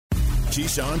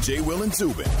Keyshawn, J. Will, and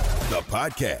Zubin, the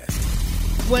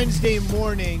podcast. Wednesday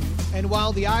morning, and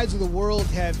while the eyes of the world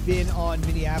have been on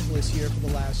Minneapolis here for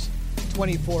the last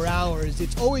 24 hours,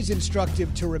 it's always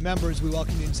instructive to remember as we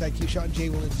welcome you inside Keyshawn, J.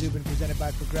 Will, and Zubin, presented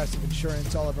by Progressive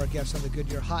Insurance. All of our guests on the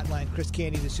Goodyear Hotline. Chris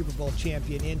Canty, the Super Bowl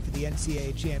champion, in for the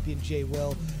NCAA champion, J.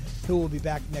 Will, who will be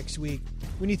back next week.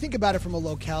 When you think about it from a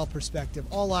locale perspective,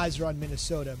 all eyes are on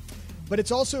Minnesota. But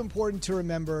it's also important to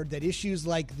remember that issues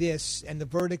like this and the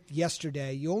verdict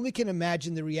yesterday, you only can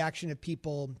imagine the reaction of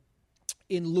people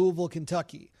in Louisville,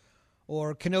 Kentucky,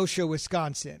 or Kenosha,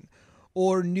 Wisconsin,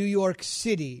 or New York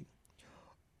City,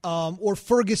 or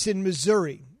Ferguson,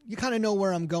 Missouri. You kind of know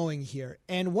where I'm going here.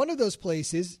 And one of those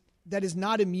places that is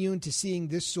not immune to seeing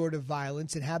this sort of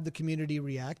violence and have the community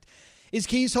react is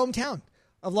Key's hometown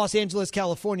of Los Angeles,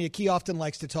 California. Key often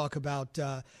likes to talk about,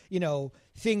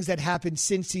 things that happened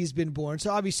since he's been born.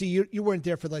 So obviously you weren't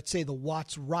there for, let's say, the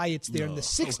Watts riots there in the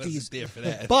 60s. I wasn't there for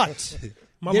that. But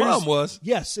my mom was.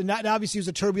 Yes, and that obviously was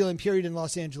a turbulent period in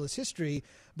Los Angeles history.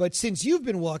 But since you've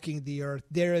been walking the earth,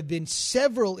 there have been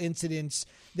several incidents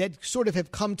that sort of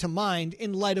have come to mind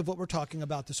in light of what we're talking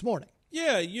about this morning.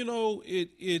 Yeah,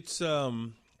 it's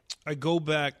I go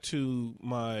back to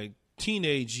my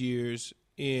teenage years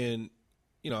in,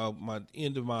 my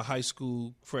end of my high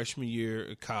school freshman year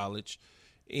at college,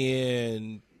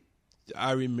 and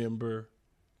I remember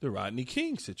the Rodney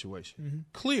King situation. Mm-hmm.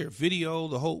 Clear video,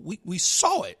 the whole we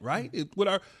saw it, right? Mm-hmm. With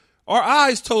our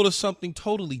eyes told us something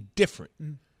totally different.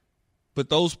 Mm-hmm. But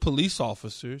those police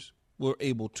officers were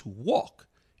able to walk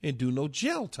and do no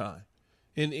jail time.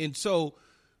 And so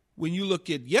when you look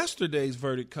at yesterday's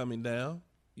verdict coming down,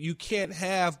 you can't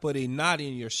have but a knot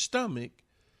in your stomach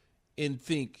and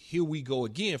think, here we go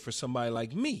again for somebody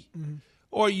like me. Mm-hmm.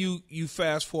 Or you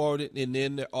fast forward it, and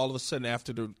then all of a sudden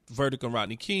after the verdict on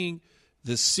Rodney King,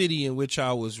 the city in which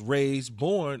I was raised,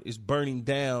 born, is burning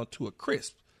down to a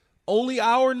crisp. Only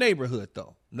our neighborhood,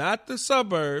 though, not the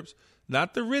suburbs,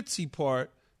 not the ritzy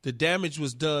part. The damage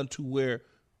was done to where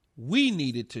we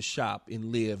needed to shop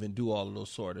and live and do all of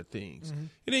those sort of things. Mm-hmm.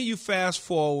 And then you fast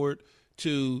forward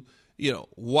to,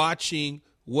 watching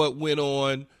what went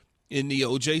on in the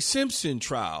O.J. Simpson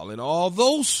trial and all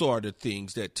those sort of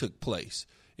things that took place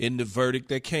in the verdict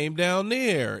that came down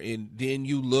there. And then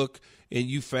you look and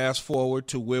you fast forward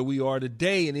to where we are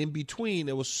today. And in between,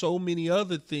 there were so many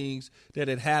other things that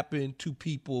had happened to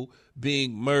people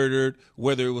being murdered,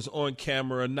 whether it was on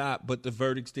camera or not, but the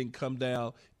verdicts didn't come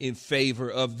down in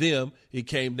favor of them. It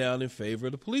came down in favor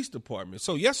of the police department.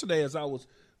 So yesterday, as I was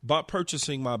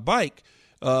purchasing my bike,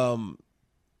 I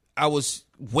was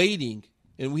waiting,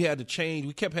 and we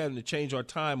kept having to change our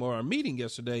time or our meeting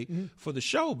yesterday for the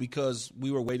show because we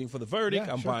were waiting for the verdict.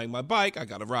 Yeah, I'm buying my bike. I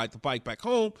got to ride the bike back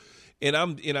home. And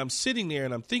I'm sitting there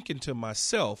and I'm thinking to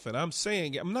myself, and I'm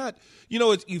saying, I'm not,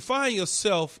 you find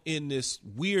yourself in this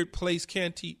weird place,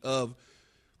 Canty, of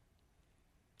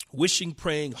wishing,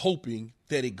 praying, hoping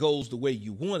that it goes the way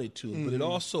you want it to. Mm-hmm.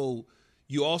 But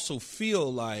you also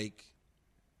feel like,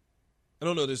 I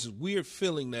don't know, there's this weird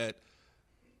feeling that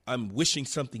I'm wishing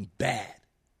something bad.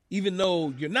 Even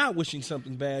though you're not wishing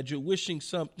something bad, you're wishing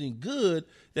something good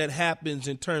that happens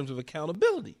in terms of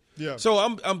accountability. Yeah. So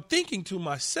I'm thinking to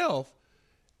myself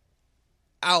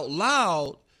out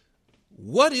loud,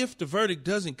 what if the verdict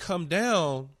doesn't come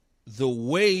down the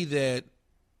way that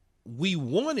we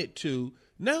want it to?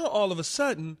 Now all of a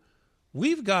sudden,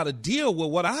 we've got to deal with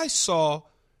what I saw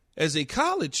as a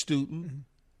college student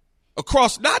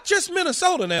across not just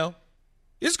Minnesota now.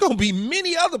 It's going to be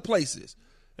many other places.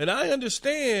 And I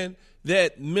understand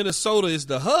that Minnesota is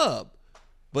the hub,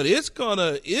 but it's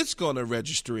gonna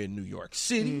register in New York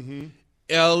City,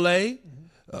 L.A.,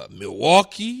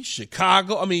 Milwaukee,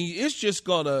 Chicago. I mean, it's just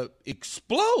gonna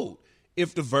explode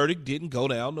if the verdict didn't go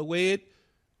down the way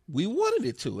we wanted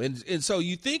it to. And so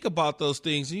you think about those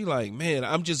things, and you're like, man,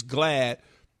 I'm just glad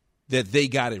that they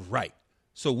got it right,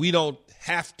 so we don't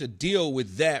have to deal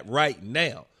with that right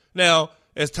now. Now,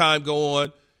 as time go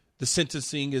on, the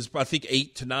sentencing is, I think,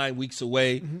 8 to 9 weeks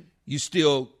away. Mm-hmm. You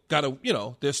still got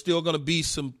to, there's still going to be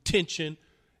some tension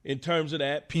in terms of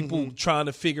that. People trying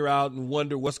to figure out and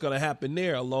wonder what's going to happen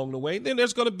there along the way. Then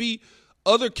there's going to be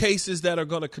other cases that are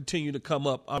going to continue to come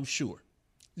up, I'm sure.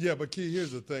 Yeah, but Key,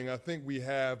 here's the thing. I think we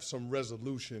have some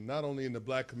resolution, not only in the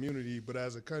black community, but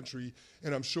as a country,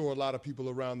 and I'm sure a lot of people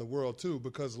around the world too,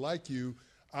 because like you,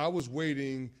 I was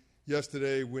waiting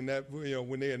yesterday when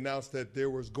they announced that there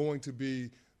was going to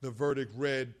be the verdict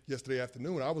read yesterday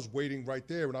afternoon. I was waiting right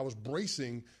there, and I was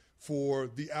bracing for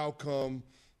the outcome,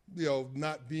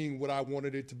 not being what I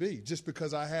wanted it to be, just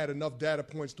because I had enough data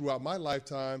points throughout my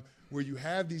lifetime where you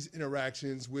have these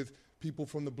interactions with people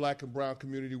from the black and brown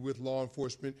community with law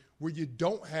enforcement where you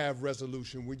don't have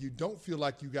resolution, where you don't feel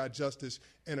like you got justice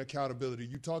and accountability.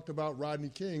 You talked about Rodney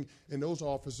King and those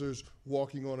officers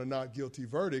walking on a not guilty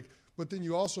verdict, but then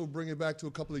you also bring it back to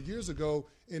a couple of years ago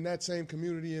in that same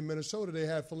community in Minnesota. They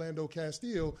had Philando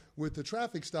Castile with the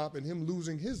traffic stop and him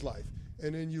losing his life.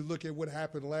 And then you look at what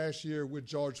happened last year with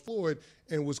George Floyd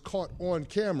and was caught on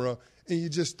camera, and you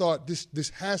just thought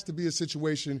this has to be a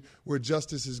situation where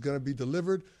justice is going to be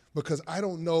delivered, because I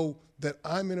don't know that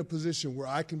I'm in a position where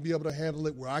I can be able to handle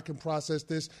it, where I can process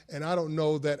this, and I don't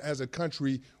know that as a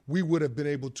country we would have been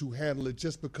able to handle it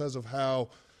just because of how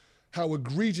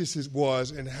egregious it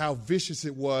was and how vicious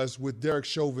it was with Derek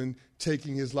Chauvin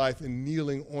taking his life and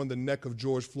kneeling on the neck of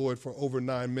George Floyd for over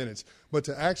 9 minutes. But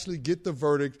to actually get the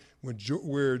verdict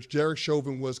where Derek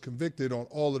Chauvin was convicted on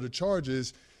all of the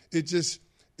charges, it's this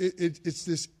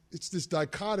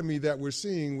dichotomy that we're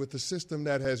seeing with the system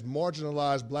that has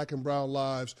marginalized black and brown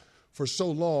lives for so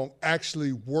long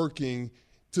actually working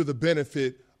to the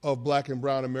benefit of black and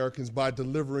brown Americans by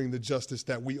delivering the justice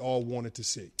that we all wanted to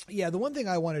see. Yeah, the one thing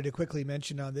I wanted to quickly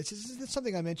mention on this is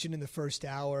something I mentioned in the first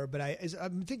hour, but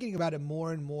I'm thinking about it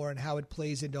more and more and how it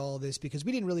plays into all this, because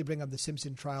we didn't really bring up the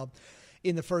Simpson trial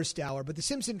in the first hour. But the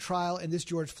Simpson trial and this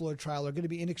George Floyd trial are going to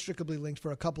be inextricably linked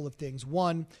for a couple of things.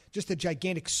 One, just the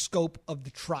gigantic scope of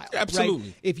the trial. Absolutely.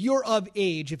 Right? If you're of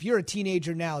age, if you're a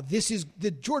teenager now,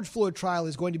 the George Floyd trial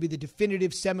is going to be the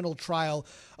definitive seminal trial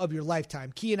of your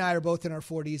lifetime. Key and I are both in our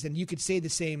 40s, and you could say the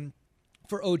same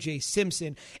for O.J.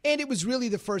 Simpson. And it was really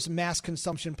the first mass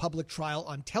consumption public trial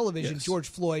on television. Yes. George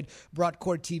Floyd brought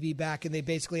court TV back, and they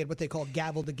basically had what they call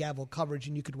gavel-to-gavel coverage,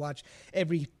 and you could watch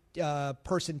every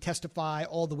person testify,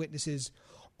 all the witnesses,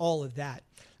 all of that.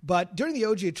 But during the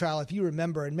O.J. trial, if you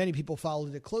remember, and many people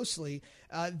followed it closely,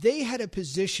 they had a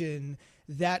position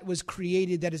that was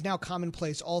created that is now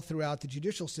commonplace all throughout the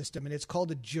judicial system, and it's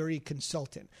called a jury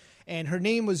consultant. And her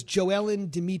name was Joellen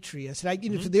Demetrius.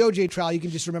 And for the O.J. trial, you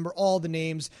can just remember all the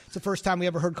names. It's the first time we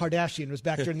ever heard Kardashian was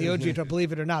back during the O.J. trial,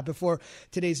 believe it or not, before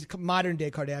today's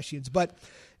modern-day Kardashians. But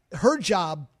her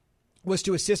job was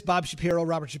to assist Bob Shapiro,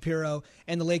 Robert Shapiro,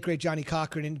 and the late, great Johnny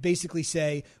Cochran, and basically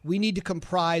say, we need to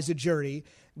comprise a jury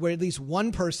where at least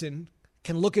one person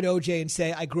can look at O.J. and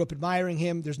say, I grew up admiring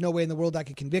him. There's no way in the world I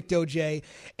could convict O.J.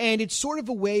 And it's sort of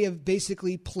a way of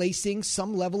basically placing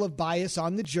some level of bias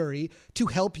on the jury to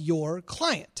help your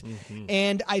client. Mm-hmm.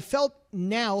 And I felt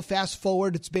now, fast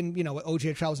forward, it's been,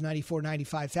 O.J. trial was 94,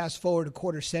 95, fast forward a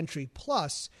quarter century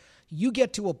plus, you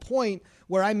get to a point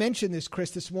where I mentioned this,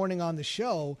 Chris, this morning on the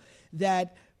show,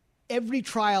 that every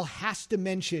trial has to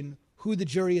mention who the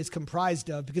jury is comprised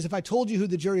of, because if I told you who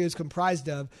the jury is comprised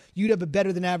of, you'd have a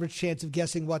better than average chance of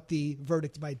guessing what the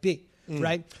verdict might be,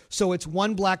 right? So it's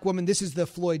one black woman. This is the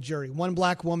Floyd jury. One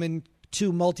black woman,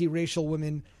 two multiracial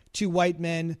women, two white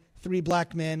men, three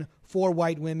black men, four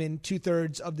white women,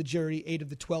 2/3 of the jury, 8 of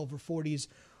the 12 are 40s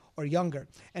or younger.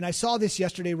 And I saw this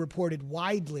yesterday reported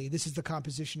widely. This is the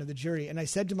composition of the jury. And I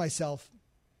said to myself,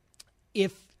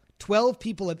 if 12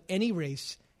 people of any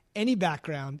race, any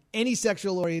background, any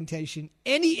sexual orientation,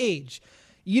 any age,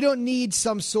 you don't need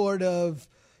some sort of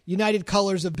United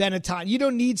Colors of Benetton. You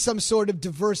don't need some sort of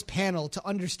diverse panel to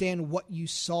understand what you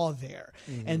saw there.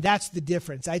 Mm-hmm. And that's the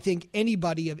difference. I think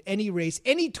anybody of any race,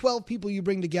 any 12 people you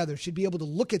bring together should be able to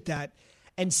look at that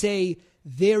and say,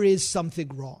 there is something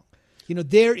wrong.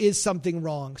 There is something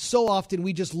wrong. So often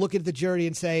we just look at the jury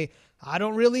and say, I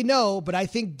don't really know, but I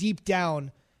think deep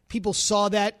down, people saw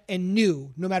that and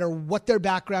knew, no matter what their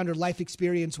background or life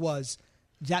experience was,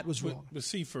 that was wrong. But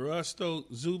see, for us, though,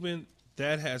 Zubin,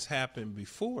 that has happened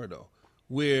before, though,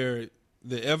 where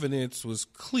the evidence was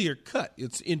clear-cut.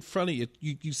 It's in front of you.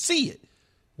 You see it.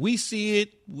 We see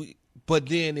it, but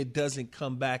then it doesn't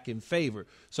come back in favor.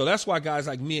 So that's why guys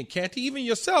like me and Canty, even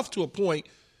yourself to a point,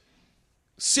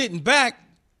 sitting back,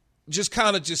 just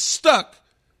kind of just stuck,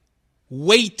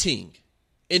 waiting.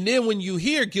 And then when you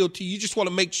hear guilty, you just want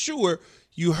to make sure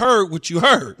you heard what you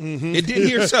heard. Mm-hmm. It did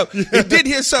hear something. It did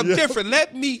hear something different.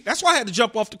 That's why I had to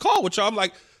jump off the call with y'all. I'm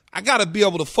like, I got to be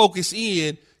able to focus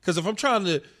in, because if I'm trying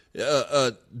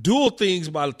to dual things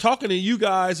by talking to you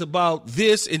guys about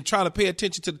this and trying to pay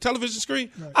attention to the television screen,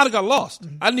 right, I'd have got lost.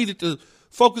 Mm-hmm. I needed to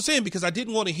focus in because I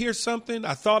didn't want to hear something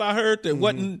I thought I heard that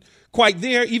wasn't quite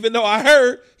there, even though I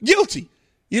heard guilty.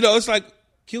 It's like,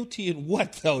 guilty in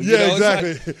what, though?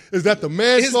 Exactly. Like, is that the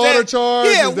manslaughter charge?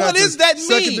 Yeah, what does that mean?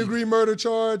 Second-degree murder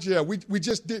charge? Yeah, we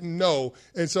just didn't know.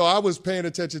 And so I was paying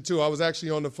attention, too. I was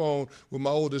actually on the phone with my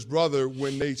oldest brother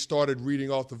when they started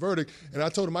reading off the verdict. And I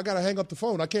told him, I got to hang up the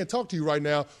phone. I can't talk to you right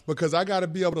now because I got to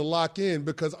be able to lock in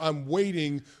because I'm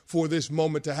waiting for this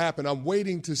moment to happen. I'm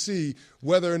waiting to see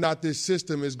whether or not this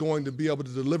system is going to be able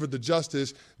to deliver the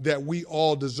justice that we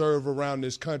all deserve around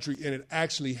this country, and it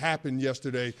actually happened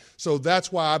yesterday. So that's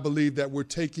why I believe that we're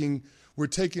taking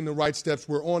the right steps.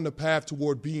 We're on the path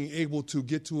toward being able to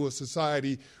get to a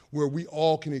society where we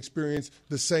all can experience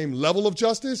the same level of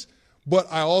justice. But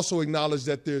I also acknowledge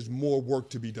that there's more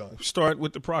work to be done. Start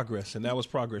with the progress, and that was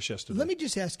progress yesterday. Let me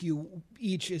just ask you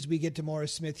each, as we get DeMaurice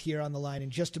Smith here on the line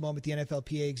in just a moment, the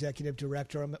NFLPA executive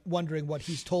director. I'm wondering what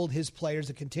he's told his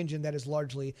players, a contingent that is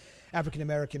largely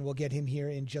African-American. We'll get him here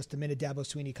in just a minute. Dabo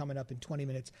Swinney coming up in 20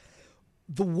 minutes.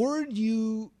 The word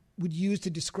you would use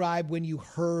to describe when you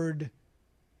heard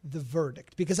the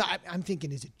verdict, because I'm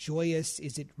thinking, is it joyous?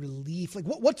 Is it relief? Like,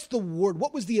 what's the word?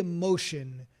 What was the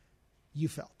emotion you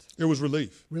felt? It was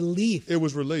relief. Relief. It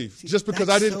was relief. See, just because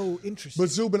that's I didn't. So interesting. But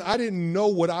Zubin, I didn't know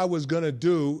what I was going to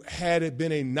do had it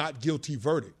been a not guilty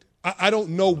verdict. I don't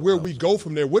know where we go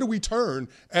from there. Where do we turn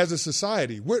as a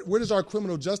society? Where does our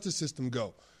criminal justice system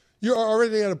go? You're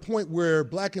already at a point where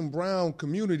black and brown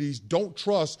communities don't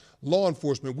trust law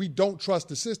enforcement. We don't trust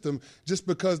the system just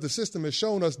because the system has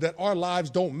shown us that our lives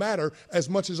don't matter as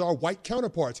much as our white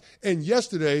counterparts. And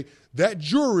yesterday, that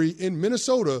jury in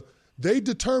Minnesota, they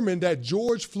determined that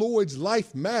George Floyd's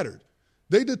life mattered.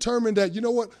 They determined that, you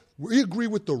know what, we agree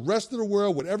with the rest of the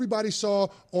world, what everybody saw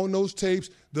on those tapes,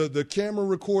 the camera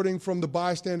recording from the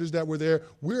bystanders that were there.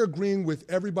 We're agreeing with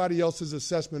everybody else's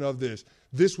assessment of this.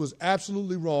 This was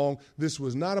absolutely wrong. This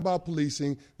was not about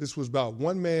policing. This was about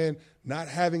one man not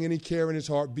having any care in his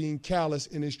heart, being callous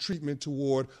in his treatment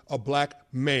toward a black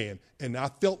man. And I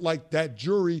felt like that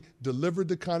jury delivered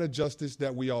the kind of justice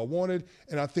that we all wanted,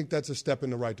 and I think that's a step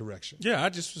in the right direction. Yeah, I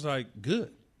just was like,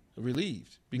 good,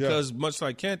 relieved. Because much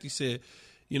like Canty said,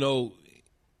 you know,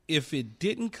 if it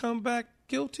didn't come back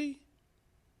guilty,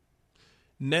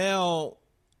 now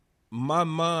my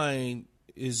mind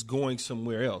is going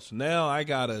somewhere else. Now I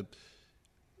got to,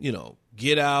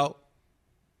 get out,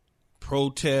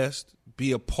 protest,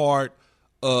 be a part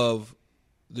of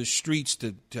the streets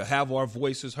to have our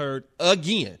voices heard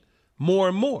again, more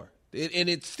and more. And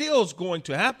it still is going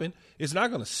to happen. It's not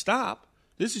going to stop.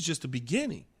 This is just the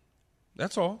beginning.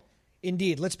 That's all.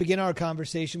 Indeed. Let's begin our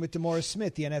conversation with DeMaurice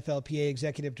Smith, the NFLPA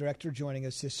executive director, joining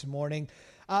us this morning.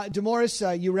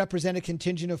 DeMaurice, you represent a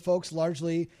contingent of folks,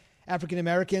 largely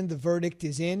African-American. The verdict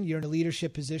is in. You're in a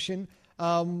leadership position.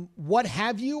 What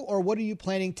have you or what are you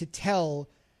planning to tell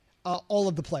all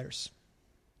of the players?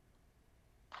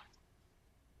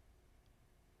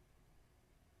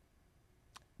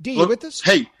 D, you with us?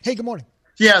 Hey, good morning.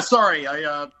 Yeah, sorry,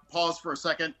 I paused for a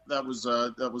second. That was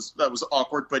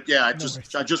awkward, but yeah, I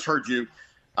just heard you.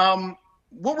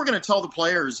 What we're going to tell the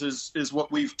players is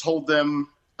what we've told them.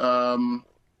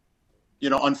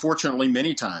 Unfortunately,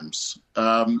 many times.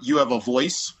 You have a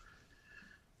voice.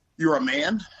 You're a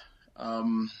man.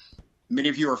 Many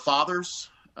of you are fathers.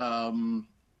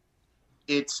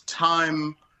 It's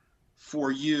time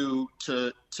for you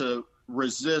to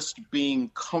resist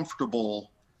being comfortable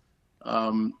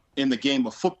in the game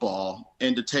of football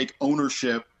and to take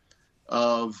ownership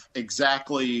of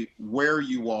exactly where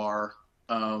you are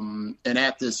and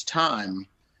at this time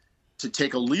to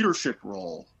take a leadership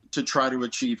role to try to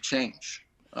achieve change.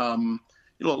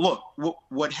 Look,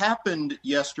 what happened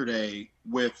yesterday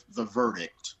with the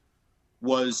verdict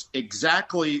was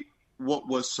exactly what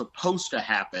was supposed to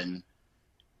happen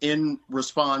in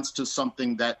response to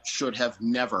something that should have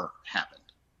never happened.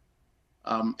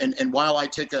 And while I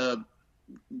take a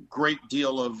great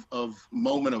deal of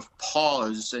moment of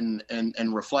pause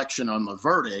and reflection on the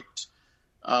verdict,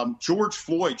 George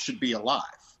Floyd should be alive.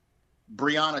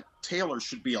 Breonna Taylor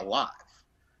should be alive.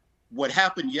 What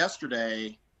happened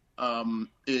yesterday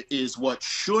is what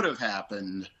should have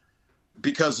happened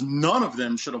because none of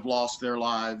them should have lost their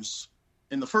lives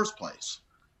in the first place.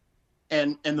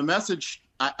 And the message,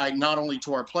 I not only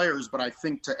to our players, but I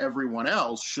think to everyone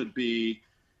else should be,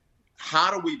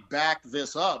 how do we back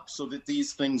this up so that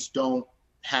these things don't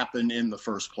happen in the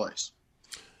first place?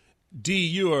 D,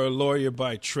 you are a lawyer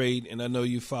by trade, and I know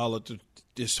you followed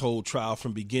this whole trial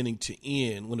from beginning to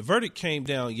end. When the verdict came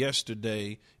down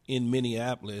yesterday in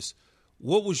Minneapolis,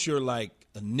 what was your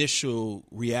initial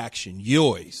reaction,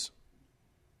 yours?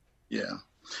 Yeah.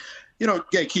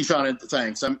 Keyshawn,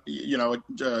 thanks.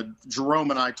 Jerome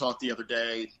and I talked the other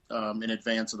day in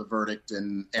advance of the verdict,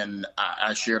 and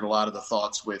I shared a lot of the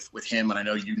thoughts with him, and I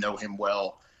know you know him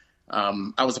well.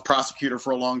 I was a prosecutor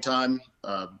for a long time,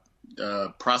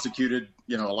 prosecuted,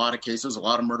 a lot of cases, a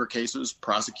lot of murder cases,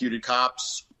 prosecuted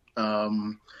cops.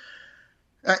 I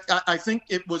think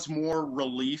it was more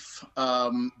relief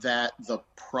that the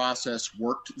process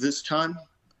worked this time.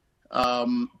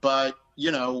 But,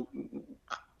 you know,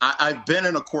 I've been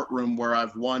in a courtroom where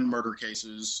I've won murder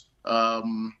cases.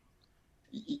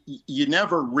 You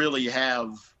never really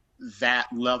have that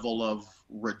level of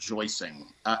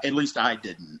rejoicing. At least I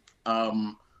didn't.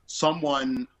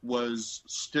 Someone was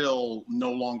still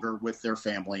no longer with their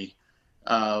family.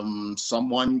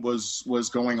 Someone was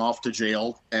going off to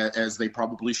jail, as they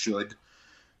probably should.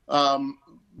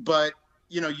 But,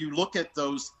 you know, you look at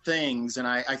those things, and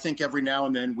I think every now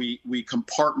and then we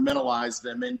compartmentalize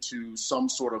them into some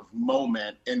sort of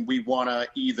moment, and we want to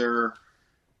either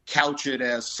couch it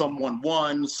as someone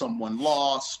won, someone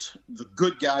lost, the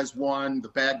good guys won, the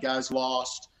bad guys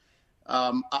lost.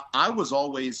 I was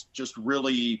always just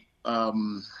really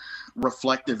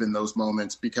reflective in those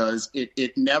moments, because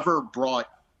it never brought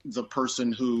the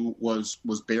person who was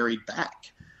buried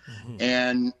back.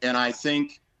 Mm-hmm. And I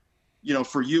think, you know,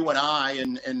 for you and I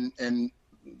and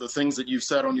the things that you've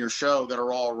said on your show that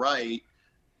are all right,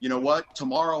 you know what,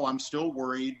 tomorrow I'm still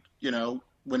worried, you know,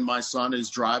 when my son is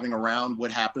driving around,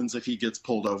 what happens if he gets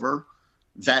pulled over?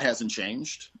 That hasn't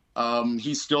changed.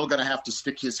 He's still going to have to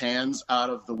stick his hands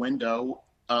out of the window.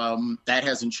 That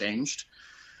hasn't changed.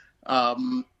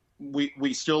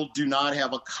 We still do not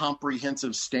have a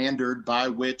comprehensive standard by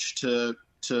which to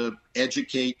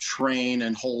educate, train,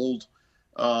 and hold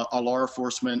a law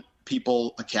enforcement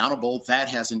people accountable. That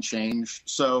hasn't changed.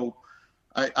 So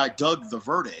I dug the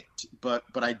verdict, but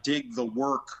I dig the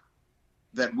work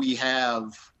that we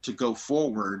have to go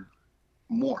forward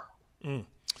more.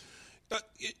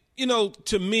 You know,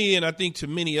 to me, and I think to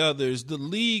many others, the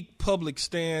league public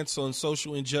stance on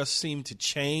social injustice seemed to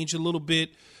change a little bit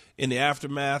in the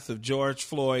aftermath of George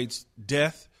Floyd's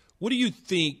death. What do you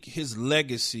think his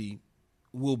legacy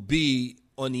will be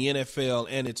on the NFL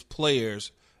and its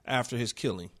players after his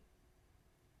killing?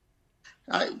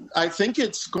 I think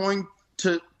it's going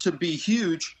to be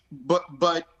huge,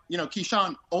 but you know,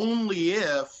 Keyshawn, only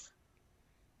if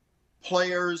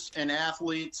players and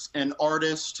athletes and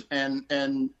artists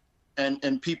and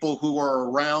people who are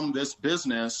around this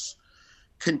business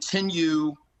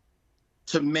continue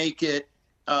to make it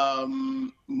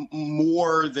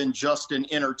more than just an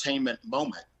entertainment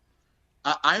moment.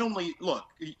 I only look,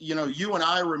 you know, you and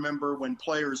I remember when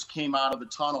players came out of the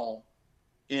tunnel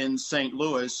in St.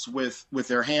 Louis with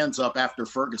their hands up after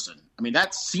Ferguson. I mean,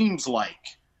 that seems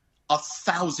like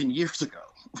 1,000 years ago,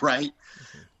 right?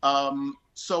 Mm-hmm.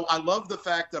 So I love the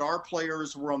fact that our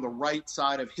players were on the right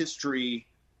side of history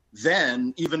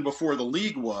then, even before the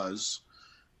league was.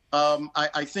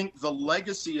 I think the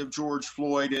legacy of George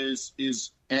Floyd is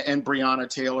and Breonna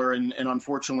Taylor and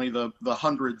unfortunately the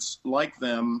hundreds like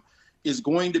them is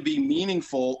going to be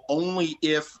meaningful only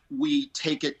if we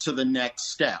take it to the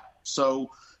next step. So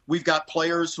we've got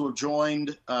players who have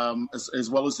joined, as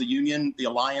well as the union, the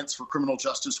Alliance for Criminal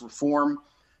Justice Reform.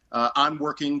 I'm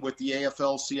working with the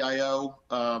AFL-CIO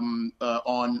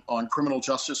on criminal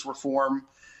justice reform.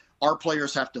 Our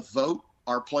players have to vote.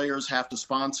 Our players have to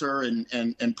sponsor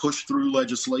and push through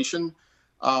legislation.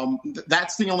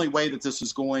 That's the only way that this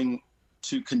is going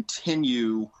to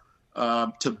continue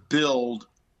to build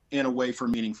in a way for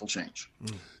meaningful change.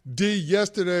 D,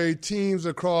 yesterday, teams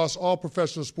across all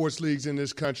professional sports leagues in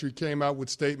this country came out with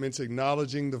statements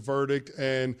acknowledging the verdict,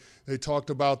 and they talked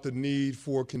about the need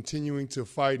for continuing to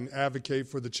fight and advocate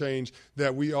for the change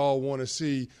that we all want to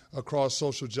see across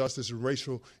social justice and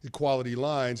racial equality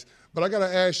lines. But I got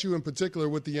to ask you in particular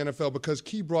with the NFL, because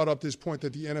Key brought up this point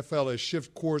that the NFL has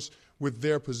shifted course with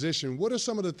their position. What are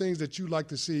some of the things that you'd like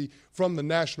to see from the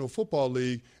National Football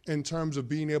League in terms of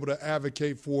being able to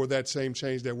advocate for that same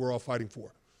change that we're all fighting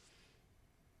for?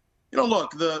 You know,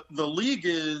 look, the league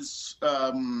is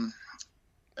a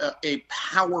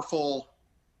powerful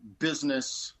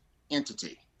business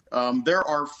entity. There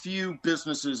are few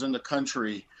businesses in the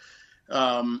country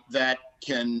that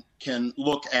can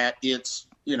look at its,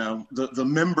 you know, the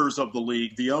members of the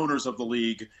league, the owners of the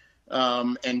league,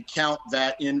 and count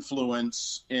that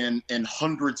influence in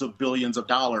hundreds of billions of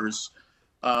dollars,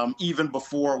 even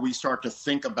before we start to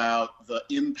think about the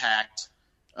impact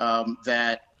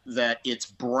that its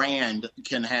brand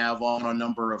can have on a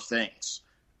number of things.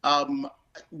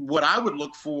 What I would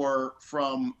look for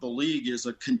from the league is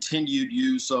a continued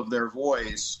use of their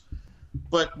voice,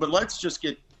 but let's just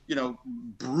get, you know,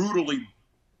 brutally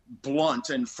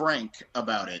blunt and frank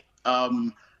about it.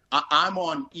 I'm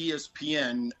on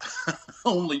ESPN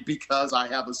only because I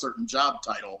have a certain job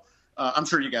title. I'm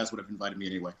sure you guys would have invited me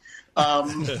anyway.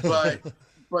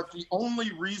 But the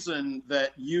only reason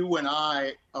that you and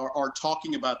I are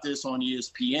talking about this on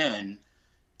ESPN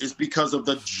is because of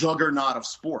the juggernaut of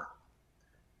sport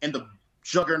and the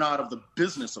juggernaut of the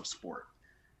business of sport.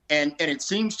 And it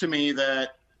seems to me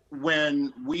that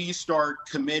when we start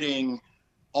committing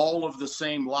all of the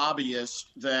same lobbyists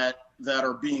that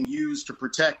are being used to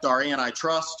protect our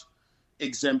antitrust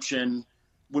exemption,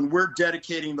 when we're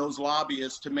dedicating those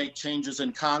lobbyists to make changes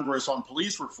in Congress on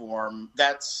police reform,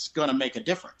 that's going to make a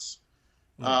difference.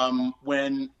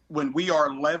 When we are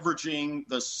leveraging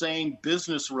the same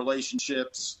business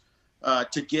relationships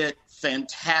to get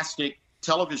fantastic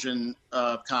television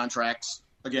contracts,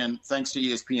 again, thanks to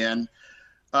ESPN,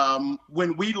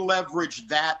 when we leverage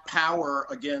that power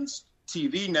against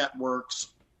TV networks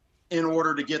in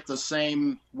order to get the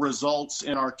same results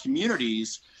in our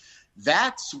communities,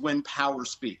 that's when power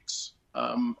speaks.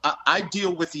 I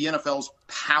deal with the NFL's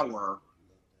power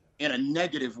in a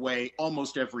negative way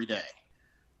almost every day.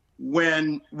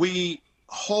 When we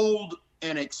hold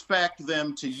and expect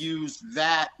them to use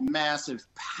that massive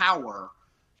power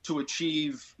to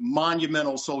achieve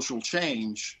monumental social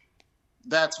change,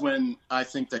 that's when I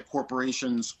think that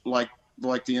corporations like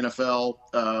the NFL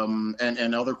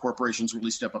and other corporations really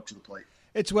step up to the plate.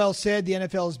 It's well said. The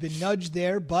NFL has been nudged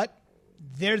there, but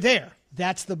they're there.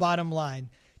 That's the bottom line.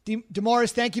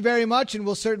 DeMaurice, thank you very much, and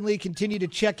we'll certainly continue to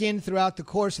check in throughout the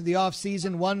course of the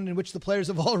offseason, one in which the players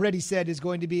have already said is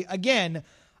going to be, again,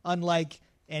 unlike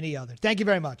any other. Thank you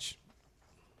very much.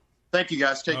 Thank you,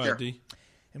 guys. Take care.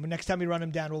 And when next time we run them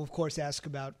down, we'll, of course, ask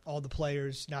about all the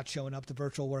players not showing up to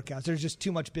virtual workouts. There's just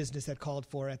too much business that called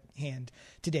for at hand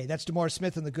today. That's DeMaurice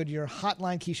Smith on the Goodyear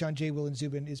Hotline. Keyshawn, J. Will, and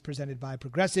Zubin is presented by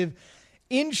Progressive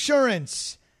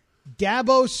Insurance.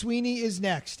 Dabo Swinney is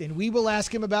next, and we will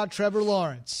ask him about Trevor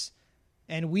Lawrence,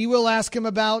 and we will ask him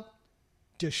about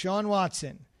Deshaun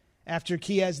Watson after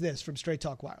Key has this from Straight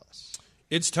Talk Wireless.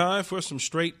 It's time for some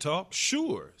Straight Talk.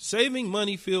 Sure, saving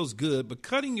money feels good, but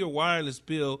cutting your wireless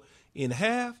bill in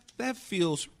half, that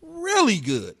feels really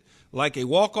good. Like a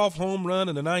walk-off home run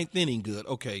in the ninth inning good.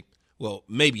 Okay, well,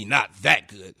 maybe not that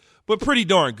good, but pretty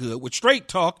darn good. With Straight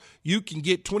Talk, you can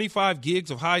get 25 gigs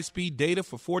of high-speed data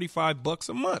for $45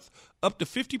 a month, up to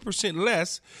 50%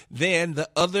 less than the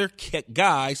other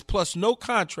guys, plus no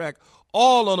contract,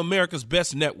 all on America's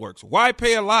best networks. Why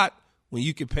pay a lot when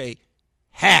you can pay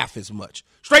half as much?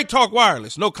 Straight Talk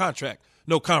Wireless, no contract,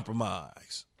 no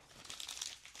compromise.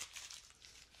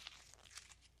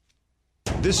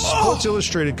 This Sports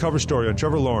Illustrated cover story on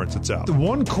Trevor Lawrence, it's out. The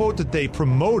one quote that they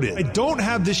promoted, I don't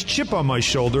have this chip on my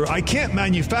shoulder. I can't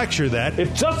manufacture that.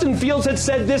 If Justin Fields had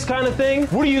said this kind of thing,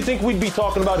 what do you think we'd be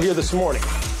talking about here this morning?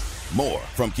 More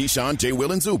from Keyshawn, J.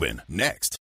 Will, and Zubin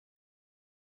next.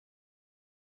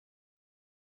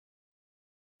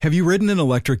 Have you ridden an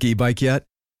electric e-bike yet?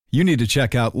 You need to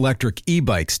check out Electric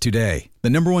E-Bikes today, the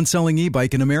 #1 selling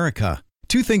e-bike in America.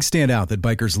 Two things stand out that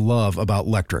bikers love about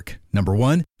Electric. Number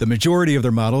one, the majority of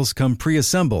their models come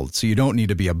pre-assembled, so you don't need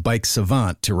to be a bike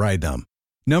savant to ride them.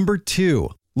 Number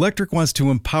two, Electric wants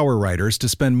to empower riders to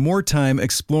spend more time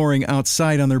exploring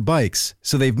outside on their bikes,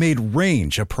 so they've made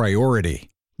range a priority.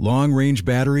 Long-range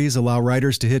batteries allow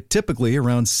riders to hit typically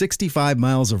around 65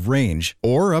 miles of range,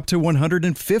 or up to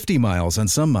 150 miles on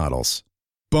some models.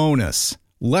 Bonus,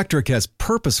 Electric has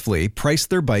purposefully priced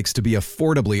their bikes to be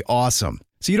affordably awesome,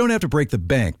 so you don't have to break the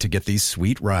bank to get these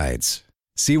sweet rides.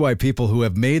 See why people who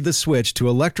have made the switch to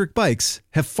electric bikes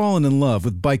have fallen in love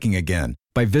with biking again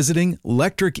by visiting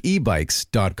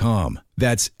electricebikes.com.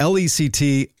 That's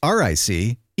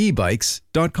LECTRIC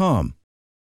ebikes.com.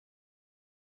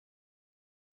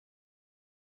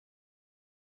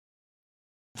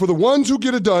 For the ones who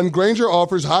get it done, Grainger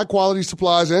offers high-quality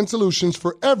supplies and solutions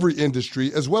for every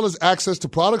industry, as well as access to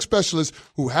product specialists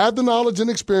who have the knowledge and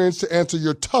experience to answer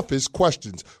your toughest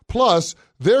questions. Plus,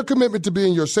 their commitment to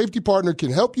being your safety partner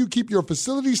can help you keep your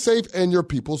facility safe and your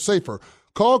people safer.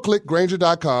 Call, click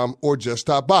Grainger.com, or just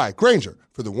stop by. Grainger,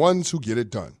 for the ones who get it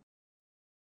done.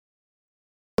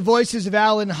 The voices of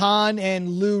Alan Hahn and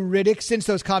Lou Riddick. Since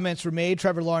those comments were made,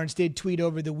 Trevor Lawrence did tweet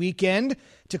over the weekend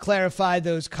to clarify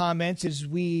those comments, as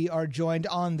we are joined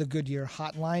on the Goodyear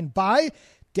Hotline by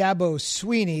Dabo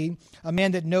Swinney, a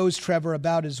man that knows Trevor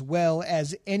about as well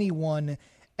as anyone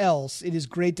else. It is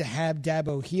great to have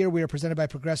Dabo here. We are presented by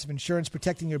Progressive Insurance,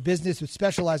 protecting your business with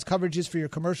specialized coverages for your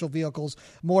commercial vehicles.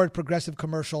 More at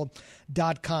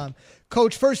progressivecommercial.com.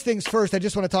 Coach, first things first, I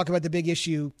just want to talk about the big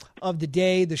issue of the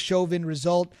day, the Chauvin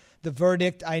result, the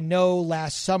verdict. I know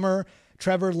last summer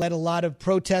Trevor led a lot of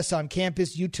protests on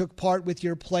campus. You took part with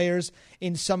your players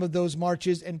in some of those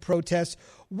marches and protests.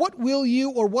 What will you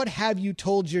or what have you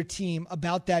told your team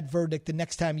about that verdict the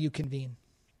next time you convene?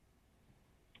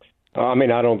 I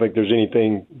don't think there's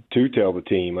anything to tell the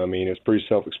team. It's pretty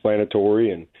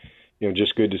self-explanatory, and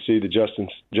just good to see the justice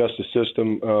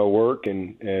system work,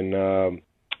 and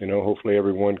hopefully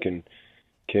everyone can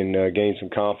gain some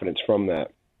confidence from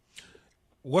that.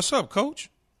 What's up, Coach?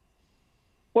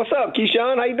 What's up,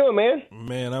 Keyshawn? How you doing, man?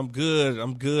 Man, I'm good.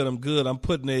 I'm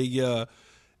putting a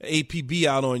APB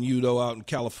out on you, though, out in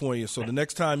California. So the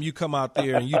next time you come out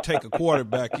there and you take a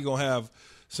quarterback, you're going to have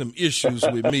some issues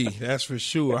with me. That's for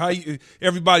sure.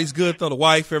 Everybody's good, though? The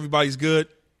wife, everybody's good?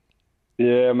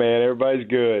 Yeah, man, everybody's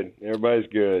good.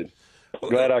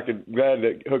 Glad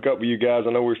to hook up with you guys.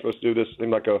 I know we were supposed to do this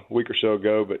like a week or so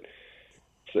ago, but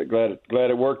glad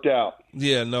it worked out.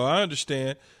 Yeah, no, I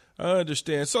understand.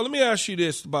 So let me ask you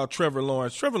this about Trevor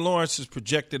Lawrence. Trevor Lawrence is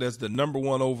projected as the number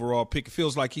 1 overall pick. It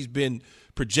feels like he's been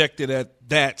projected at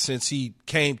that since he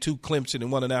came to Clemson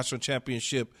and won a national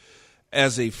championship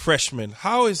as a freshman.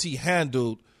 How has he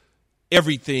handled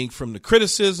everything from the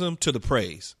criticism to the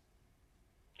praise?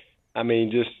 I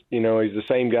mean, just, he's the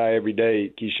same guy every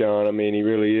day, Keyshawn. I mean, he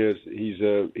really is.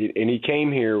 And he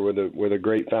came here with a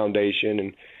great foundation,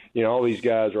 and all these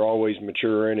guys are always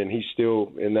maturing, and he's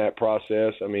still in that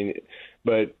process. I mean,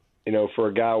 but for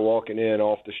a guy walking in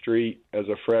off the street as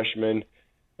a freshman,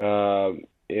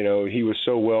 he was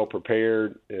so well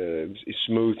prepared,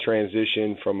 smooth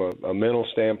transition from a mental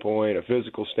standpoint, a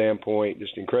physical standpoint,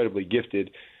 just incredibly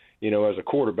gifted, as a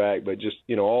quarterback. But just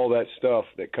all that stuff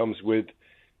that comes with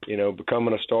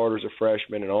becoming a starter as a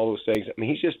freshman and all those things. I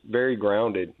mean, he's just very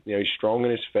grounded. He's strong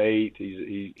in his faith.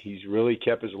 He's really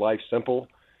kept his life simple.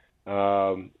 He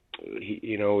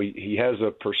has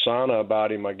a persona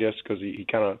about him, I guess, because he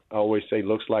kind of, I always say,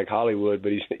 looks like Hollywood,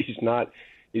 but he's not.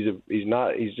 He's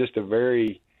just a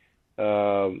very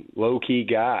low key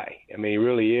guy. I mean, he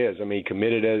really is. I mean, he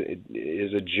committed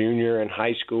as a junior in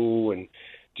high school and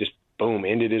just boom,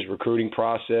 ended his recruiting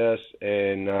process,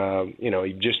 and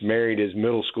he just married his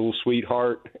middle school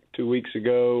sweetheart 2 weeks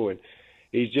ago, and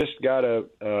he's just got a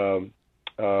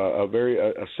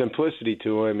simplicity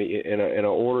to him and an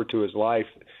order to his life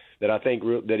that I think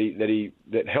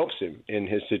that helps him in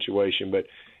his situation. But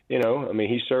I mean,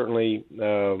 he's certainly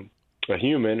a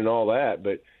human and all that,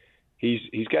 but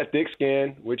he's got thick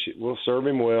skin, which will serve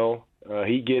him well.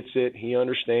 He gets it. He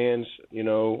understands,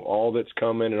 all that's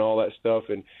coming and all that stuff,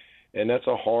 and that's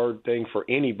a hard thing for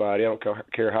anybody. I don't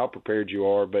care how prepared you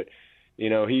are, but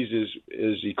he's as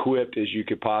equipped as you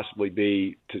could possibly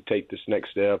be to take this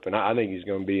next step, and I think he's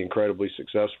going to be incredibly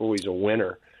successful. He's a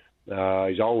winner.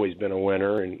 He's always been a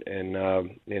winner, and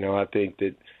I think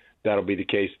that'll be the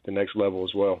case at the next level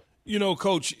as well.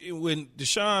 Coach, when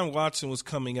Deshaun Watson was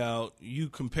coming out, you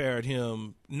compared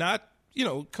him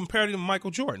compared him to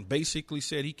Michael Jordan. Basically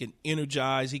said he can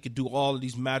energize, he could do all of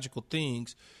these magical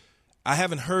things. I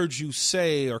haven't heard you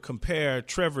say or compare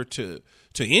Trevor to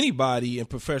anybody in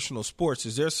professional sports.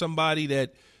 Is there somebody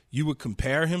that you would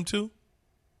compare him to?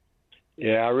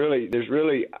 Yeah,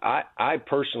 I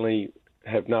personally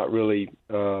have not really.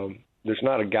 There's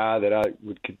not a guy that I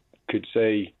could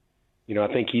say. I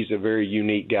think he's a very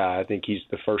unique guy. I think he's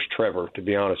the first Trevor, to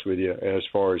be honest with you, as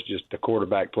far as just the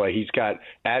quarterback play. He's got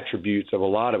attributes of a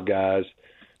lot of guys,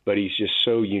 but he's just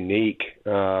so unique.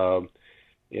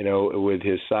 With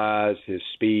his size, his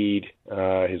speed,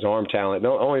 his arm talent. The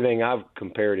only thing I've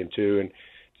compared him to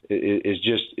is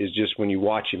just when you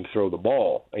watch him throw the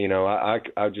ball. I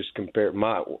just compare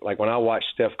when I watch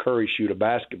Steph Curry shoot a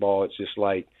basketball, it's just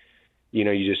like, you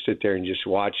just sit there and just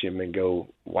watch him and go,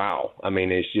 wow. I mean,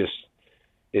 you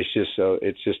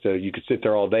could sit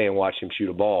there all day and watch him shoot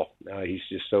a ball. He's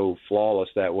just so flawless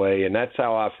that way, and that's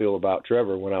how I feel about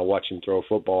Trevor when I watch him throw a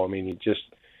football. I mean, he just.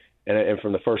 And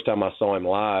from the first time I saw him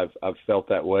live, I've felt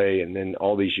that way. And then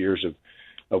all these years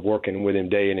of working with him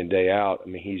day in and day out, I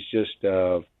mean, he's just,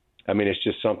 it's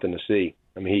just something to see.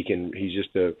 I mean, he's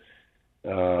just a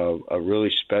really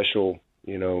special,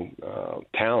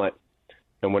 talent.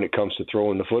 And when it comes to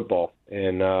throwing the football,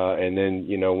 and then,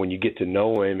 when you get to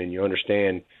know him and you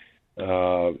understand,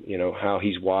 how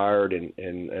he's wired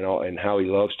and how he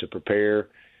loves to prepare,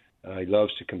 he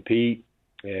loves to compete,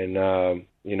 and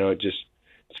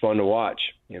it's fun to watch.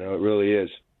 It really is.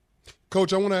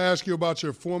 Coach, I want to ask you about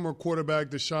your former quarterback,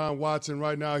 Deshaun Watson.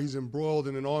 Right now he's embroiled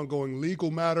in an ongoing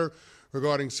legal matter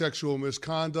regarding sexual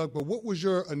misconduct. But what was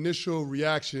your initial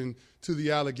reaction to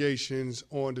the allegations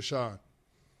on Deshaun?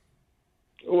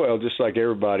 Well, just like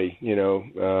everybody,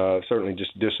 certainly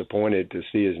just disappointed to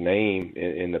see his name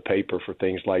in the paper for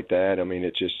things like that. I mean,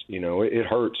 it just, it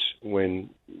hurts when,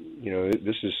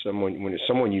 this is when it's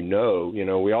someone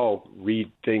we all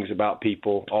read things about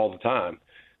people all the time.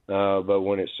 But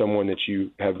when it's someone that you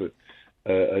have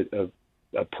a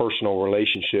personal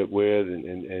relationship with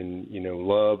and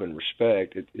love and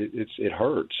respect, it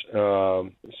hurts. So,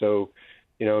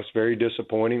 it's very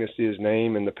disappointing to see his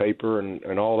name in the paper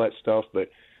and all that stuff.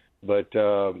 But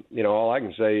all I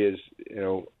can say is,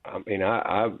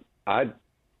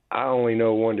 I only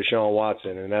know one Deshaun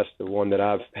Watson, and that's the one that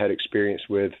I've had experience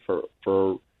with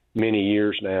for many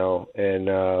years now. And,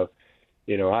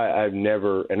 I've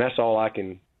never, and that's all I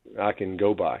can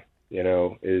go by,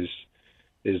 is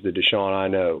the Deshaun I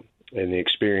know and the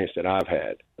experience that I've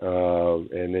had.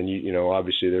 And then,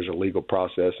 obviously there's a legal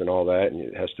process and all that, and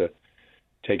it has to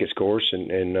take its course,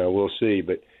 and we'll see.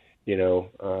 But,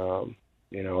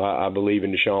 I believe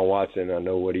in Deshaun Watson. I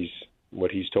know what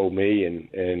he's told me,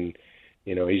 and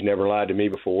he's never lied to me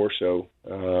before. So,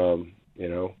 I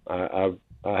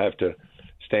have to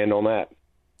stand on that.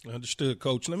 Understood,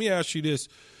 Coach. Let me ask you this,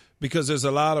 because there's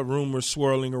a lot of rumors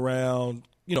swirling around,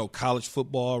 college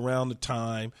football around the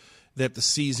time that the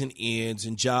season ends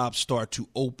and jobs start to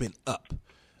open up.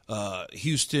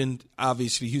 Houston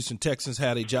Texans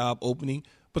had a job opening,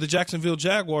 but the Jacksonville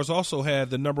Jaguars also had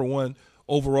the number 1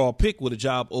 overall pick with a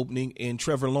job opening and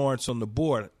Trevor Lawrence on the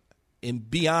board. And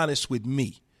be honest with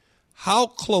me, how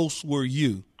close were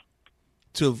you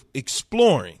to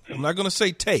exploring, I'm not going to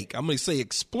say I'm going to say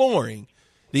exploring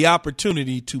the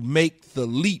opportunity to make the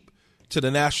leap to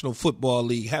the National Football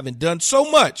League, having done so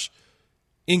much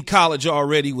in college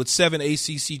already with 7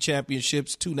 ACC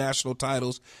championships, 2 national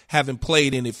titles, having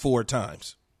played in it 4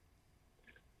 times?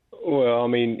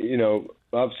 Well,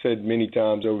 I've said many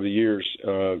times over the years,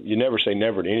 you never say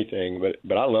never to anything,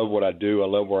 but I love what I do. I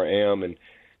love where I am, and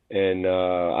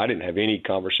I didn't have any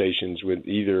conversations with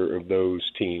either of those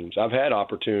teams. I've had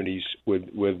opportunities with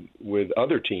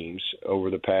other teams over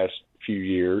the past few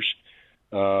years,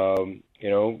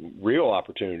 real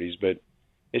opportunities, but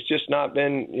it's just not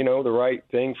been, the right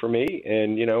thing for me.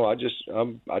 And, I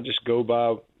just go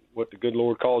by what the good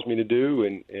Lord calls me to do.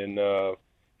 And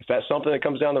if that's something that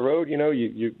comes down the road,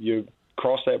 you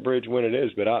cross that bridge when it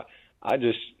is. But I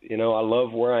just, I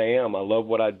love where I am. I love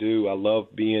what I do. I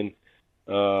love being,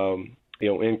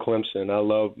 in Clemson. I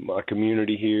love my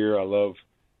community here. I love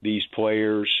these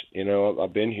players.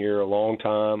 I've been here a long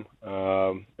time.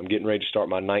 I'm getting ready to start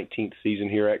my 19th season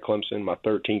here at Clemson, my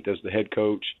 13th as the head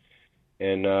coach.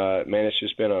 And, man, it's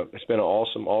just been an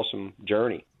awesome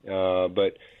journey.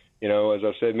 But, as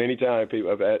I've said many times,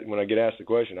 when I get asked the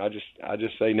question, I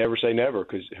just say never,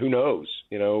 because who knows,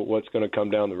 what's going to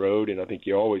come down the road. And I think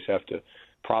you always have to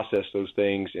process those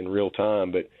things in real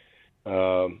time. But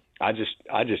I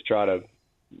just try to,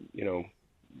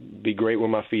 be great where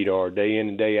my feet are day in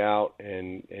and day out.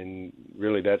 And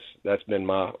really that's been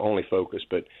my only focus.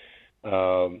 But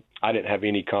I didn't have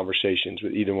any conversations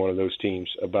with either one of those teams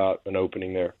about an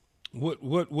opening there.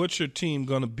 What's your team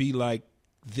going to be like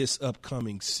this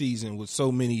upcoming season with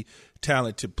so many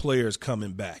talented players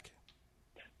coming back?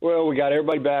 Well, we got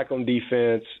everybody back on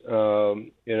defense.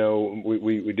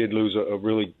 We did lose a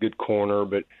really good corner,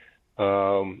 but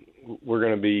we're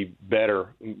going to be better,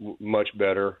 much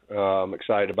better. I'm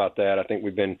excited about that. I think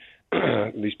we've been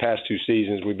these past 2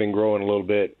 seasons we've been growing a little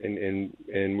bit, and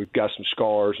we've got some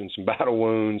scars and some battle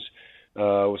wounds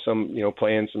with some,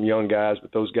 playing some young guys,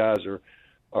 but those guys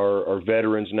are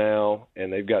veterans now,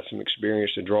 and they've got some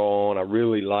experience to draw on. I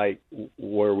really like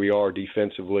where we are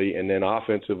defensively, and then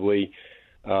offensively,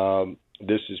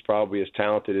 this is probably as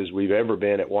talented as we've ever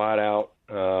been at wideout.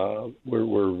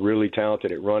 We're really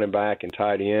talented at running back and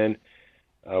tight end.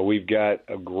 We've got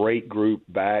a great group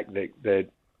back that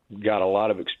got a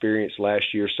lot of experience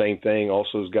last year. Same thing.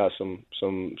 Also has got some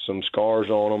scars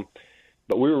on them.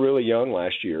 But we were really young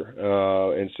last year.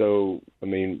 And so,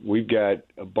 we've got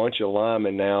a bunch of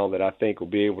linemen now that I think will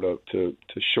be able to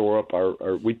shore up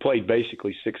our we played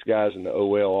basically 6 guys in the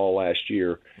OL all last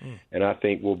year. And I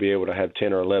think we'll be able to have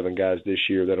 10 or 11 guys this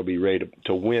year that'll be ready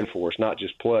to win for us, not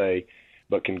just play,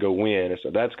 but can go win. And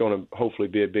so that's going to hopefully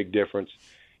be a big difference.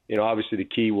 Obviously the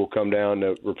key will come down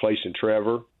to replacing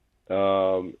Trevor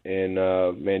and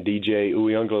DJ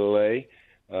Uyunglele,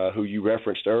 who you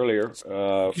referenced earlier.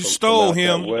 You stole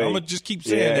him. I'm going to just keep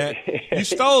saying that. You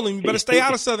stole him. You better stay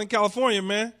out of Southern California,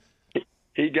 man.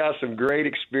 He got some great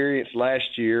experience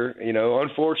last year.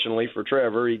 Unfortunately for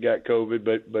Trevor, he got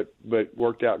COVID, but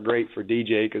worked out great for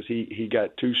DJ because he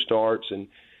got 2 starts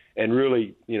and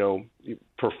really,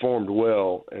 performed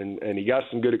well. And he got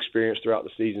some good experience throughout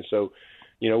the season. So,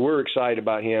 we're excited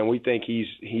about him. We think he's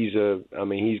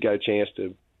got a chance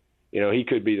to, he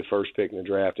could be the first pick in the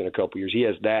draft in a couple years. He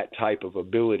has that type of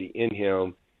ability in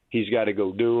him. He's got to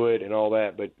go do it and all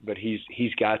that, but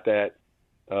he's got that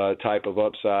type of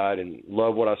upside, and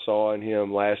love what I saw in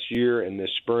him last year and this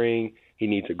spring. He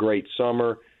needs a great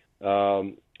summer.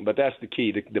 But that's the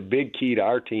key. The big key to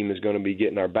our team is going to be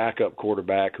getting our backup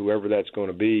quarterback, whoever that's going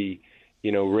to be,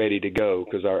 ready to go,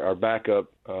 because our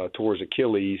backup tore his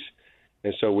Achilles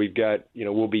And so we've got,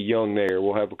 we'll be young there.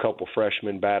 We'll have a couple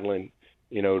freshmen battling,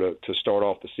 to start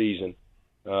off the season.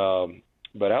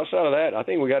 But outside of that, I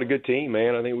think we got a good team,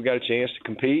 man. I think we got a chance to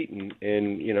compete, and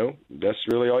that's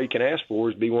really all you can ask for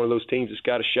is be one of those teams that's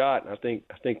got a shot. And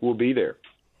I think we'll be there.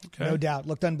 Okay. No doubt.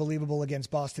 Looked unbelievable against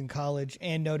Boston College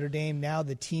and Notre Dame. Now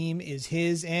the team is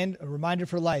his, and a reminder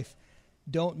for life.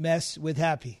 Don't mess with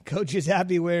happy. Coach is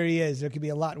happy where he is. There could be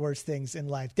a lot worse things in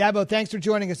life. Dabo, thanks for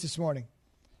joining us this morning.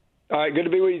 All right, good to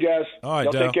be with you guys. All right,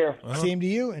 y'all take care. Same to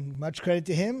you, and much credit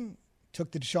to him.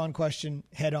 Took the Deshaun question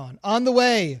head on. On the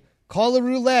way, call a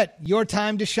roulette, your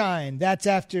time to shine. That's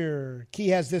after Key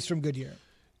has this from Goodyear.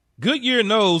 Goodyear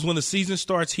knows when the season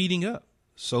starts heating up.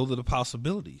 So do the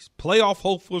possibilities. Playoff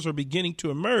hopefuls are beginning to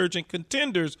emerge, and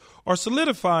contenders are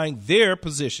solidifying their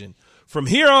position. From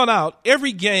here on out,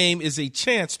 every game is a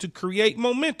chance to create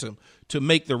momentum, to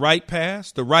make the right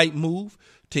pass, the right move,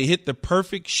 to hit the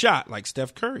perfect shot like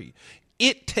Steph Curry.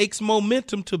 It takes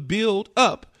momentum to build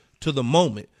up to the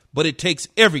moment, but it takes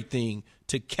everything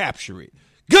to capture it.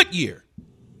 Goodyear,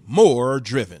 more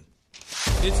driven.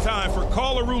 It's time for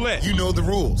Call a Roulette. You know the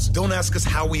rules. Don't ask us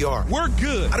how we are. We're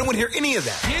good. I don't want to hear any of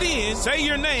that. Get in, say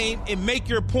your name, and make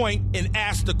your point and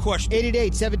ask the question.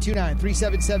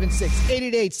 888-729-3776.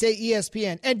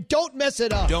 888-SAY-ESPN. And don't mess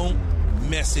it up. Don't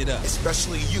mess it up.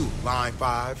 Especially you, Line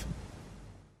 5.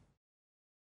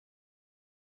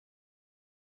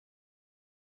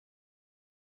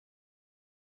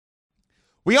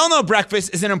 We all know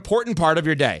breakfast is an important part of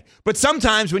your day, but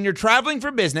sometimes when you're traveling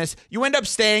for business, you end up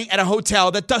staying at a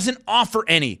hotel that doesn't offer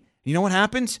any. You know what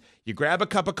happens? You grab a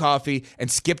cup of coffee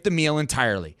and skip the meal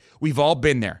entirely. We've all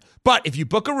been there. But if you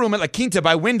book a room at La Quinta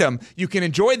by Wyndham, you can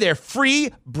enjoy their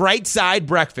free Bright Side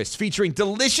breakfast featuring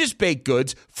delicious baked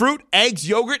goods, fruit, eggs,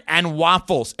 yogurt, and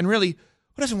waffles. And really,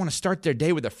 who doesn't want to start their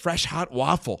day with a fresh, hot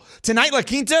waffle? Tonight, La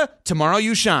Quinta, tomorrow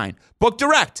you shine. Book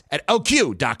direct at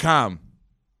lq.com.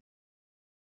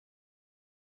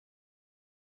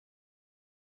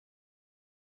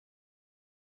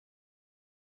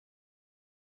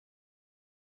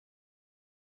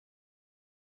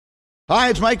 Hi,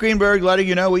 it's Mike Greenberg letting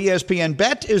you know ESPN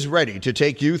Bet is ready to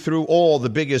take you through all the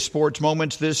biggest sports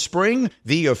moments this spring.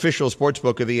 The official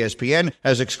sportsbook of ESPN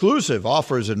has exclusive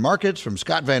offers and markets from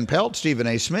Scott Van Pelt, Stephen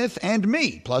A. Smith, and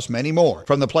me, plus many more.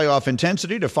 From the playoff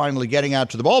intensity to finally getting out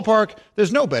to the ballpark,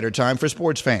 there's no better time for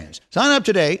sports fans. Sign up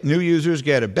today. New users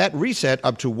get a bet reset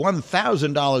up to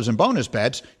 $1,000 in bonus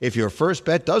bets if your first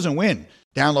bet doesn't win.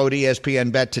 Download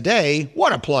ESPN Bet today.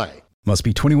 What a play. Must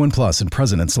be 21 plus and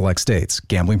present in select states.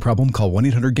 Gambling problem? Call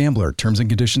 1-800-GAMBLER. Terms and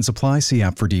conditions apply. See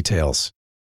app for details.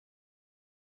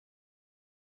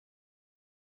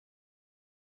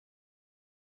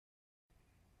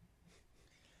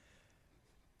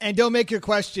 And don't make your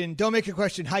question,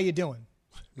 how you doing?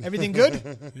 Everything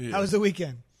good? Yeah. How was the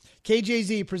weekend?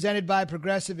 KJZ, presented by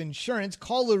Progressive Insurance,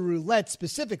 Call a Roulette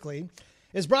specifically,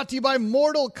 is brought to you by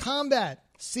Mortal Kombat.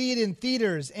 See it in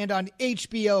theaters and on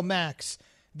HBO Max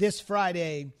this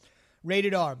Friday,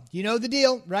 rated R. You know the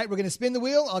deal, right? We're going to spin the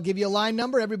wheel. I'll give you a line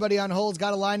number. Everybody on hold's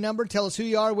got a line number. Tell us who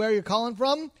you are, where you're calling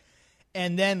from,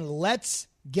 and then let's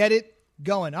get it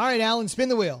going. All right, Alan, spin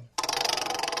the wheel.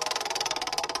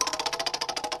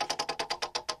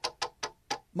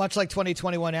 Much like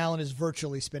 2021, Alan is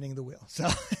virtually spinning the wheel. So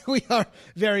we are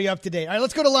very up to date. All right,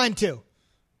 let's go to line 2.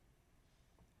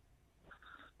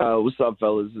 What's up,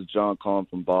 fellas? This is John calling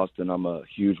from Boston. I'm a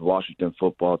huge Washington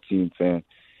football team fan.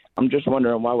 I'm just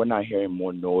wondering why we're not hearing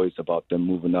more noise about them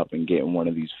moving up and getting one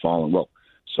of these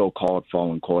so-called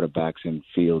fallen quarterbacks in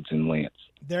Fields and Lance.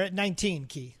 They're at 19,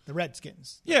 Key, the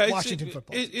Redskins. Yeah, Washington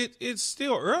football. It's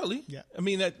still early. Yeah. I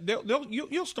mean,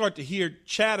 you'll start to hear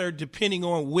chatter depending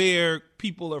on where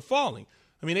people are falling.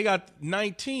 I mean, they got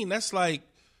 19. That's the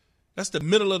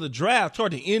middle of the draft,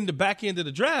 toward the back end of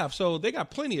the draft. So they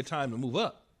got plenty of time to move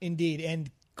up. Indeed.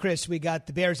 And Chris, we got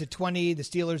the Bears at 20, the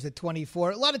Steelers at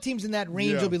 24. A lot of teams in that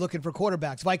range will be looking for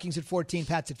quarterbacks. Vikings at 14,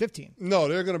 Pats at 15. No,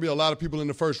 there are going to be a lot of people in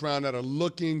the first round that are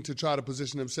looking to try to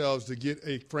position themselves to get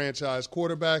a franchise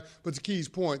quarterback. But to Key's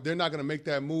point, they're not going to make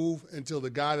that move until the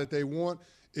guy that they want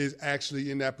is actually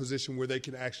in that position where they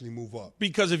can actually move up.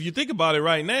 Because if you think about it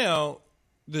right now,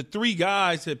 the 3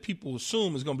 guys that people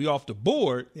assume is going to be off the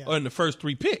board are in the first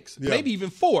 3 picks, maybe even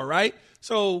 4, right?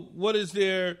 So what is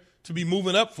there to be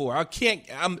moving up for?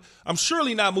 I'm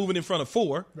surely not moving in front of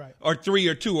 4 or 3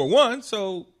 or 2 or 1.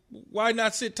 So why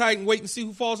not sit tight and wait and see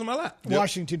who falls in my lap?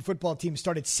 Washington football team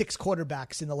started 6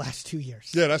 quarterbacks in the last 2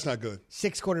 years. Yeah, that's not good.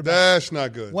 6 quarterbacks. That's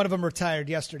not good. One of them retired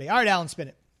yesterday. All right, Alan, spin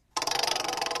it.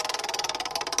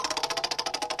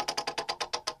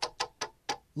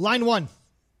 Line 1.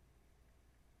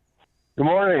 Good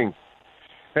morning.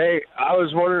 Hey, I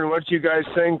was wondering what you guys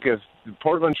think if the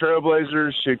Portland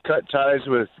Trailblazers should cut ties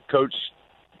with Coach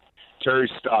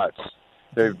Terry Stotts.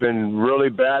 They've been really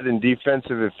bad in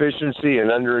defensive efficiency and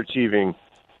underachieving.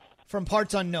 From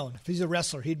parts unknown. If he's a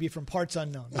wrestler, he'd be from parts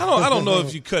unknown. I don't know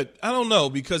if you could. I don't know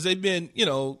because they've been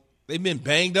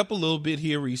banged up a little bit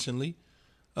here recently.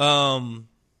 And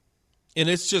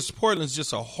it's just Portland's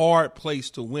just a hard place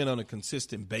to win on a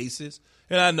consistent basis.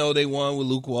 And I know they won with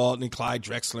Luke Walton and Clyde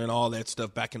Drexler and all that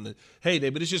stuff back in the heyday,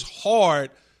 but it's just hard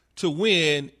to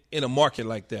win in a market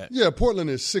like that. Yeah, Portland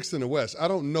is 6th in the West. I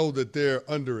don't know that they're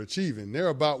underachieving. They're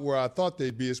about where I thought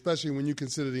they'd be, especially when you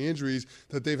consider the injuries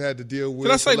that they've had to deal with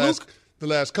the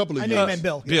last couple of years. I know you meant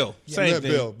Bill. Bill, yeah. Same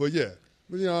thing. Bill, but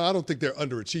I don't think they're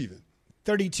underachieving.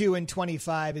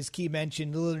 32-25, as Key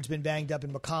mentioned. Lillard's been banged up,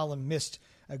 and McCollum missed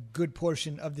a good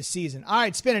portion of the season. All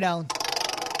right, spin it, Alan.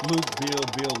 Luke,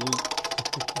 Bill, Luke.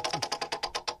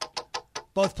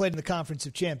 Both played in the Conference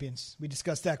of Champions. We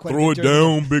discussed that quite a bit. Throw it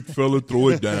down, big fella. Throw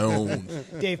it down.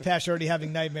 Dave Pash already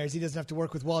having nightmares. He doesn't have to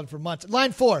work with Walden for months.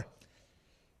 Line 4.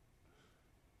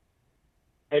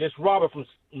 Hey, this is Robert from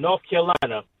North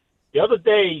Carolina. The other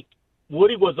day,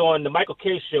 Woody was on the Michael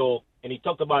K. show, and he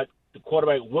talked about the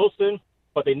quarterback Wilson,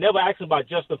 but they never asked him about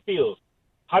Justin Fields.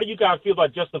 How do you guys feel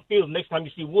about Justin Fields? Next time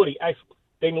you see Woody, ask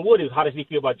Damon Woody, how does he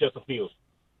feel about Justin Fields?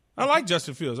 I like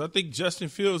Justin Fields. I think Justin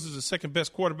Fields is the second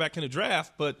best quarterback in the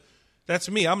draft, but that's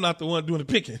me. I'm not the one doing the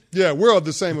picking. Yeah, we're of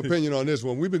the same opinion on this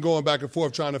one. We've been going back and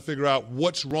forth trying to figure out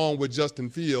what's wrong with Justin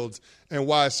Fields and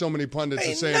why so many pundits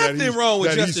are saying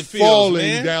that he's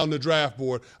falling down the draft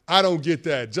board. I don't get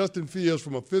that. Justin Fields,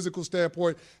 from a physical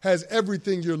standpoint, has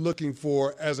everything you're looking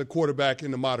for as a quarterback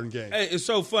in the modern game. Hey, it's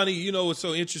so funny. You know what's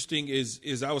so interesting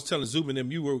is I was telling Zubin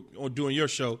them, you were doing your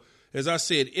show, as I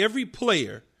said, every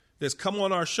player that's come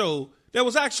on our show that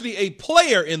was actually a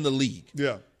player in the league.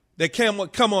 Yeah. That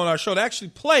come on our show that actually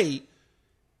played.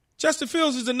 Justin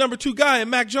Fields is the number 2 guy, and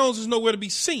Mac Jones is nowhere to be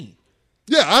seen.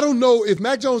 Yeah, I don't know if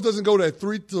Mac Jones doesn't go to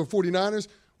 3 to the 49ers.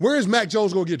 Where is Mac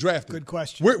Jones going to get drafted? Good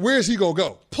question. Where is he going to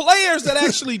go? Players that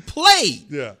actually played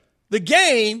the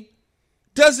game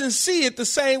doesn't see it the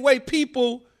same way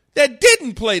people that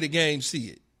didn't play the game see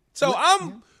it. So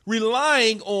I'm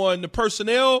relying on the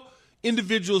personnel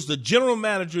individuals, the general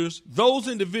managers, those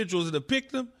individuals that have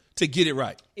picked them to get it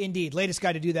right. Indeed. Latest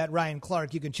guy to do that, Ryan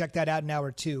Clark. You can check that out in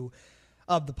hour 2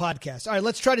 of the podcast. All right,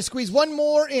 let's try to squeeze one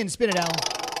more in. Spin it, Alan.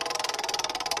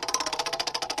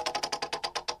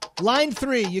 Line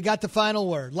 3, you got the final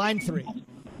word. Line 3.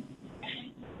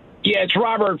 Yeah, it's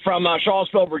Robert from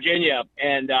Charlottesville, Virginia.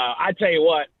 And I tell you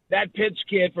what, that Pitts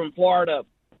kid from Florida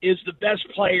is the best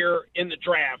player in the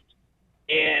draft.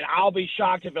 And I'll be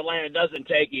shocked if Atlanta doesn't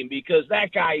take him because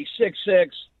that guy, he's 6'6",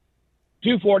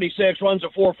 246, runs a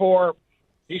 4.4.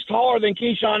 He's taller than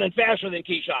Keyshawn and faster than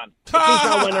Keyshawn.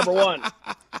 Keyshawn went number 1.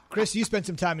 Chris, you spent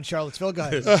some time in Charlottesville. Go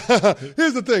ahead.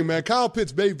 Here's the thing, man. Kyle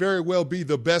Pitts may very well be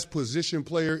the best position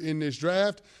player in this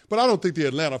draft, but I don't think the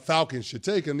Atlanta Falcons should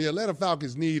take him. The Atlanta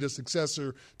Falcons need a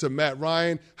successor to Matt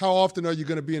Ryan. How often are you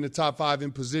going to be in the top 5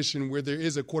 in position where there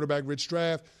is a quarterback-rich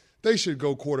draft? They should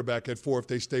go quarterback at 4 if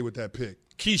they stay with that pick.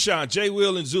 Keyshawn, J.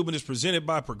 Will, and Zubin is presented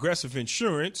by Progressive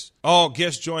Insurance. All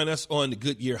guests join us on the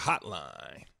Goodyear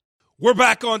Hotline. We're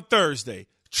back on Thursday.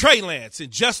 Trey Lance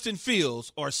and Justin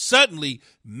Fields are suddenly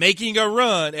making a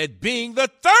run at being the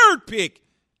 3rd pick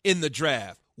in the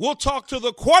draft. We'll talk to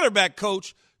the quarterback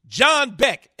coach, John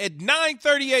Beck, at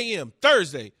 9:30 a.m.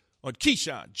 Thursday on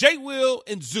Keyshawn, J. Will,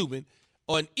 and Zubin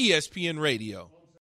on ESPN Radio.